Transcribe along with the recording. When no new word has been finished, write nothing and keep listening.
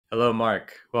Hello,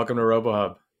 Mark. Welcome to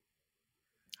RoboHub.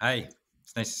 Hi,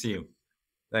 it's nice to see you.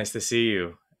 Nice to see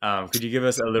you. Could you give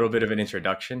us a little bit of an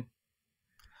introduction?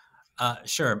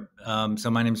 Sure. So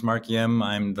my name is Mark Yim.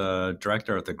 I'm the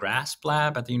director of the GRASP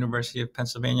Lab at the University of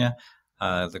Pennsylvania.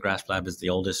 The GRASP Lab is the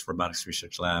oldest robotics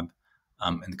research lab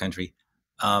in the country.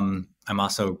 I'm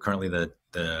also currently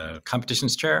the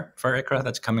competitions chair for ICRA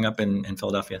that's coming up in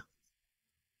Philadelphia.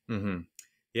 hmm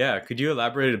Yeah. Could you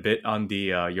elaborate a bit on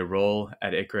the your role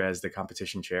at ICRA as the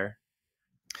competition chair?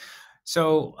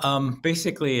 So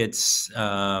basically, it's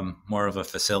more of a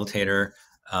facilitator.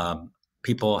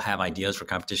 People have ideas for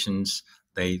competitions.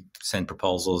 They send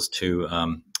proposals to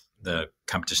the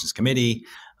competitions committee,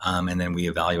 and then we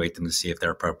evaluate them to see if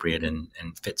they're appropriate and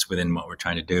fits within what we're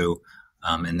trying to do.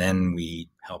 And then we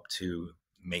help to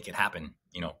make it happen.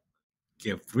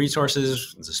 Give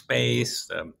resources, the space,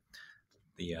 the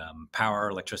power,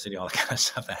 electricity, all the kind of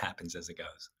stuff that happens as it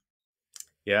goes.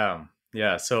 Yeah.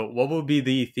 Yeah. So, what will be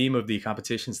the theme of the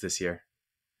competitions this year?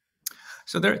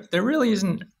 So there really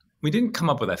isn't. We didn't come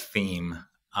up with a theme.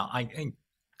 I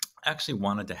actually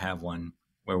wanted to have one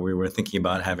where we were thinking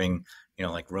about having,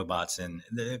 like robots, and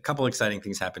a couple exciting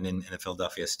things happened in the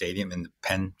Philadelphia Stadium, in the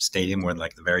Penn Stadium, where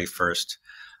like the very first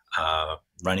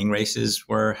running races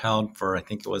were held for. I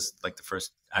think it was like the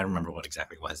first. I don't remember what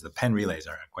exactly it was. The Penn relays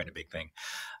are quite a big thing,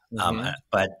 hmm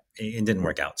but it didn't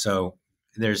work out. So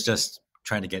there's just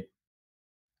trying to get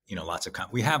lots of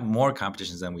we have more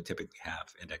competitions than we typically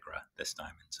have at ICRA this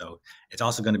time, and so it's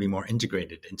also going to be more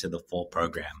integrated into the full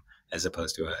program as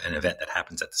opposed to an event that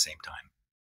happens at the same time.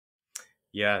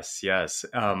 Yes. Yes.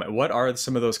 What are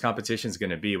some of those competitions going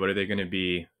to be? What are they going to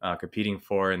be competing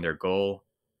for in their goal?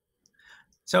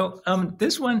 So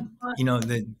this one,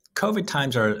 the COVID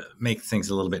times are make things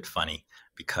a little bit funny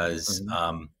because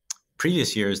hmm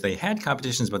previous years they had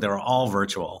competitions, but they were all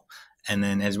virtual, and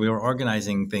then as we were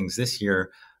organizing things this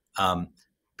year.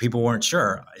 People weren't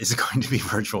sure, is it going to be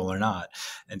virtual or not?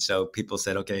 And so people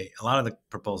said, okay, a lot of the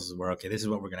proposals were, okay, this is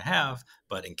what we're going to have,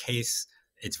 but in case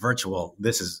it's virtual,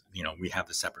 this is, we have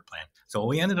the separate plan. So what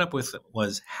we ended up with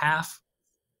was half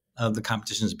of the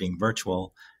competitions being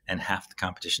virtual and half the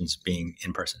competitions being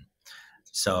in person.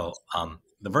 So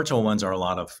the virtual ones are a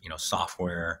lot of,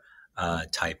 software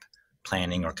type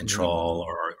planning or hmm control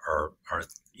or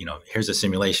here's a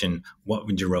simulation. What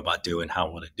would your robot do and how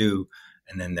would it do?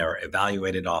 And then they're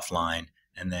evaluated offline.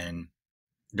 And then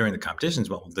during the competitions,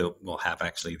 what we'll do, we'll have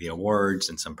actually the awards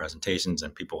and some presentations,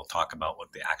 and people will talk about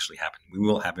what they actually happened. We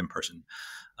will have in-person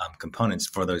components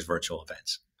for those virtual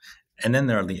events. And then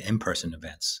there are the in-person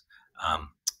events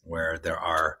where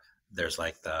there's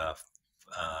like the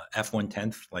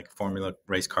F1/10, like Formula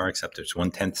race car, except it's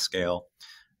 1/10 scale.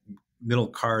 Little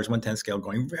cars, 1/10 scale,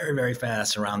 going very, very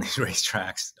fast around these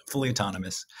racetracks, fully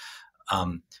autonomous.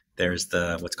 There's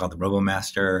what's called the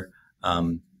RoboMaster,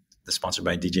 the sponsored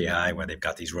by DJI, where they've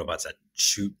got these robots that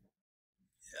shoot.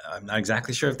 I'm not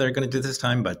exactly sure if they're going to do this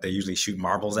time, but they usually shoot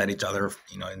marbles at each other,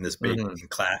 in this big hmm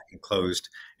enclosed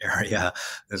area.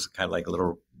 There's kind of like a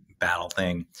little battle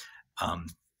thing. Um,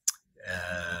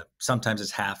 Sometimes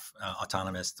it's half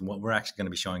autonomous. What we're actually going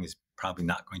to be showing is probably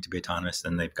not going to be autonomous.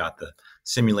 Then they've got the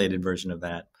simulated version of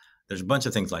that. There's a bunch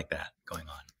of things like that going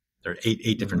on. There are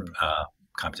eight different hmm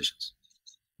competitions.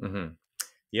 hmm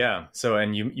Yeah. So,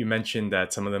 and you mentioned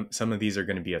that some of these are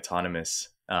going to be autonomous,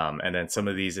 and then some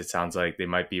of these it sounds like they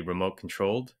might be remote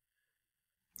controlled,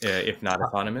 if not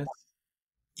autonomous.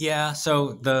 Yeah,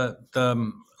 so the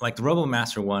like the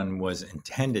RoboMaster one was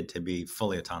intended to be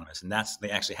fully autonomous, and they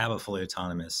actually have a fully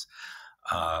autonomous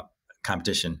uh,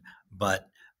 competition. But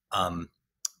um,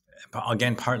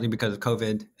 again, partly because of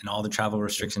COVID and all the travel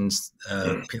restrictions,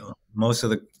 most of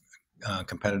the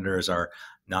competitors are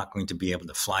not going to be able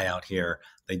to fly out here.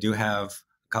 They do have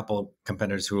a couple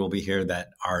competitors who will be here that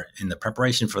are in the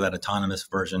preparation for that autonomous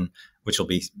version, which will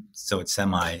be so it's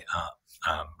semi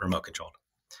remote controlled.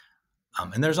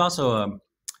 And there's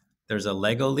a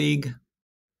Lego League,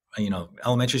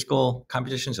 elementary school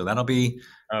competition, so that'll be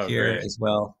Oh, here great. as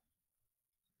well.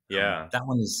 Yeah. That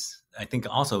one is, I think,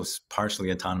 also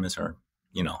partially autonomous, or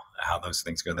how those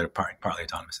things go. They're partly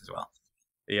autonomous as well.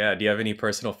 Yeah. Do you have any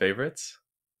personal favorites?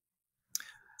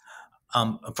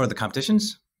 For the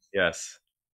competitions, Yes.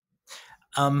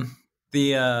 um,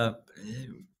 the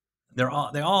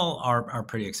they all are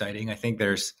pretty exciting. I think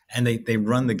they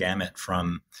run the gamut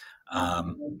from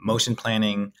motion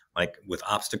planning, like with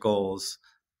obstacles,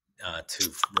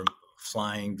 to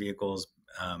flying vehicles,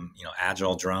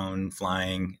 agile drone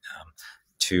flying,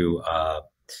 to uh,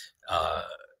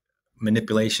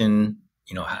 manipulation,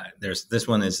 there's this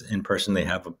one is in person. They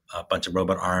have a bunch of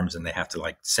robot arms and they have to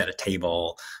like set a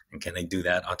table, and can they do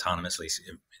that autonomously,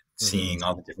 Hmm. seeing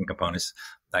all the different components,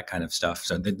 that kind of stuff.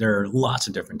 So there are lots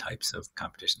of different types of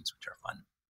competitions which are fun.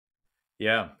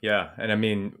 Yeah, yeah. And I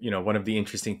mean, one of the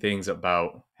interesting things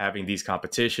about having these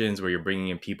competitions where you're bringing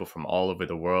in people from all over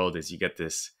the world is you get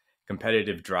this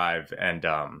competitive drive, and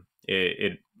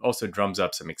it also drums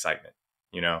up some excitement,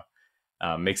 you know,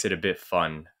 makes it a bit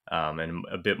fun, and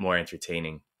a bit more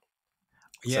entertaining.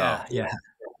 So, Yeah, yeah.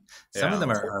 Some of yeah.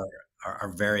 them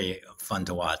are very fun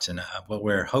to watch, and what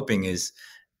we're hoping is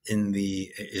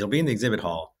it'll be in the exhibit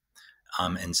hall.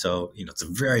 And so, it's a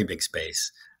very big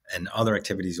space and other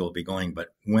activities will be going. But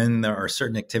when there are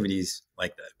certain activities,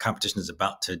 like the competition is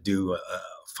about to do a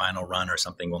final run or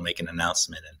something, we'll make an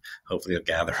announcement and hopefully it'll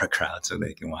gather a crowd so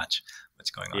they can watch what's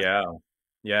going on. Yeah.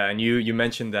 Yeah. And you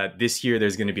mentioned that this year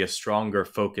there's going to be a stronger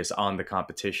focus on the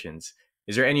competitions.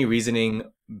 Is there any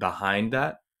reasoning behind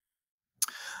that?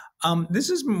 This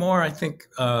is more, I think,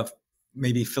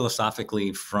 maybe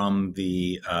philosophically from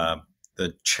the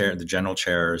chair, the general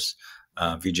chairs,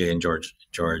 Vijay and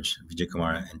Vijay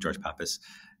Kumar and George Pappas.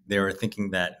 They were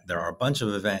thinking that there are a bunch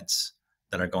of events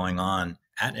that are going on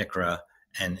at ICRA,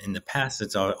 and in the past,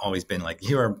 it's always been like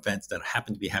here are events that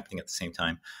happen to be happening at the same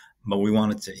time, but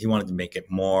he wanted to make it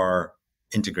more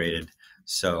integrated.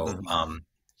 So Mhm.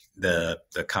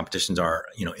 the competitions are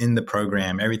in the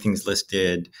program, everything's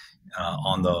listed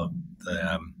on the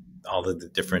all of the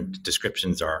different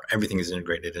descriptions are everything is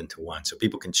integrated into one, so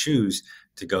people can choose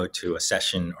to go to a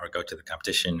session or go to the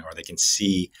competition, or they can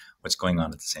see what's going on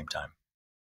at the same time.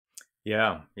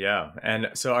 Yeah, yeah.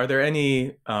 And so, are there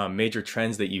any major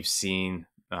trends that you've seen,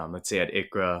 let's say at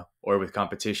ICRA or with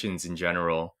competitions in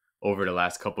general, over the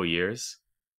last couple years?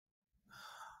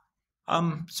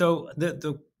 So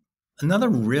the another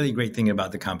really great thing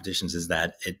about the competitions is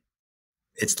that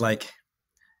it's like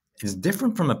it's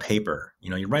different from a paper.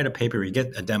 You write a paper, you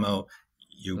get a demo,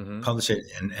 you Hmm. publish it,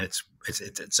 and it's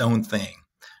its own thing.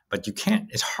 But you can't.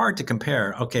 It's hard to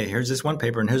compare. Okay, here's this one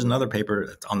paper, and here's another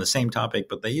paper on the same topic,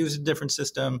 but they use a different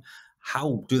system.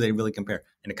 How do they really compare?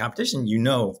 In a competition,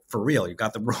 for real, you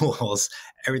got the rules.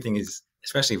 Everything is,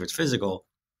 especially if it's physical.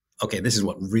 Okay, this is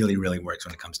what really, really works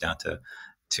when it comes down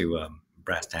to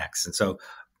brass tacks. And so,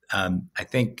 I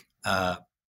think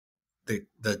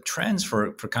the trends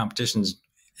for competitions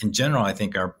in general, I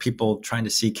think, are people trying to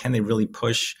see can they really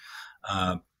push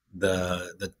uh,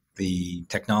 the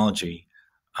technology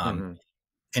um, Hmm.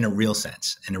 in a real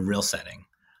sense, in a real setting,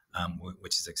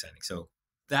 which is exciting. So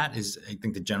that is, I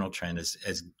think, the general trend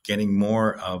is getting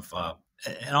more of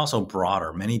and also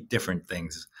broader, many different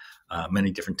things,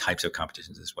 many different types of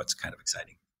competitions is what's kind of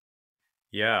exciting.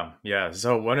 Yeah, yeah.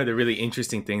 So one of the really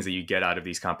interesting things that you get out of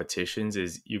these competitions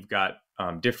is you've got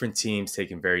different teams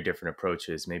taking very different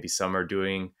approaches. Maybe some are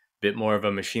doing a bit more of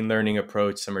a machine learning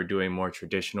approach, some are doing more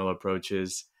traditional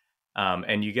approaches,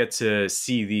 and you get to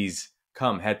see these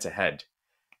come head to head.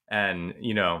 And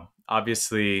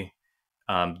obviously,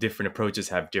 different approaches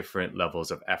have different levels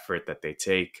of effort that they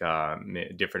take,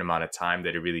 different amount of time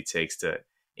that it really takes to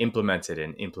implement it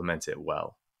and implement it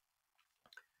well.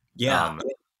 Yeah, Um,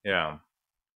 yeah.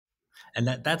 and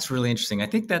that's really interesting. I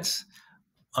think that's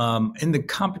in the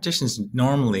competitions.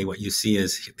 Normally, what you see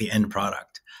is the end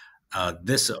product.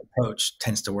 This approach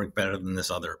tends to work better than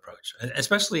this other approach.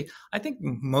 Especially, I think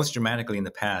most dramatically in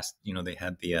the past, they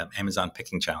had the Amazon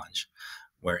picking challenge,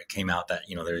 where it came out that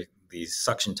there these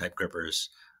suction type grippers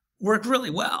worked really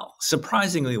well,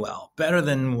 surprisingly well, better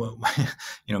than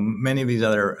many of these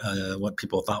other what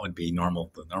people thought would be the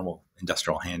normal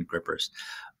industrial hand grippers.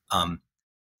 Um,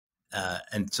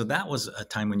 and so that was a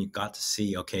time when you got to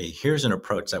see, okay, here's an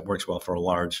approach that works well for a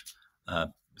large uh,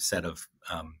 set of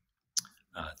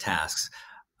tasks.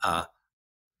 Uh,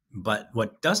 but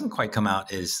what doesn't quite come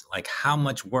out is like how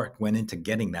much work went into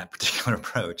getting that particular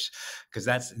approach, because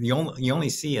that's you only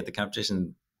see at the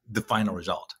competition the final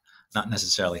result, not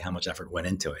necessarily how much effort went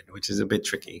into it, which is a bit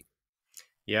tricky.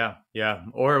 Yeah, yeah.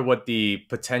 Or what the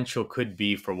potential could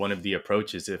be for one of the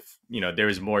approaches if, there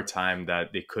is more time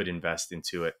that they could invest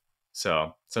into it.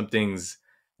 So some things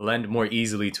lend more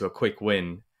easily to a quick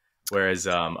win, whereas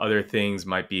other things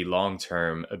might be long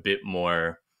term, a bit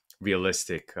more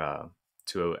realistic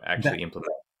to That actually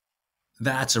implement.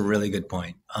 that's a really good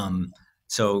point.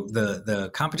 So the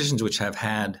competitions which have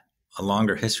had a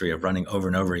longer history of running over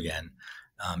and over again,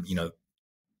 um, you know,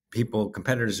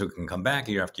 competitors who can come back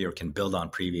year after year can build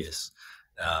on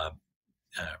uh,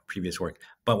 previous work.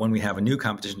 But when we have a new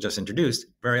competition just introduced,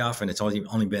 very often it's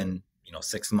only been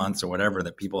 6 months or whatever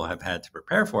that people have had to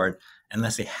prepare for it,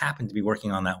 unless they happen to be working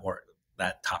on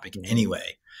that topic Mhm.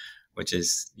 anyway, which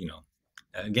is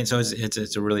again, so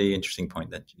it's a really interesting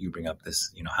point that you bring up.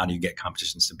 This, how do you get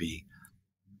competitions to be,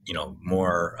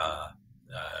 more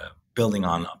building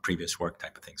on previous work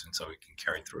type of things, and so it can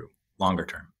carry through longer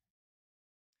term.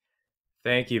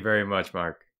 Thank you very much,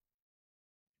 Mark.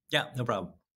 Yeah, no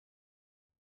problem.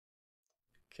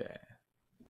 Okay.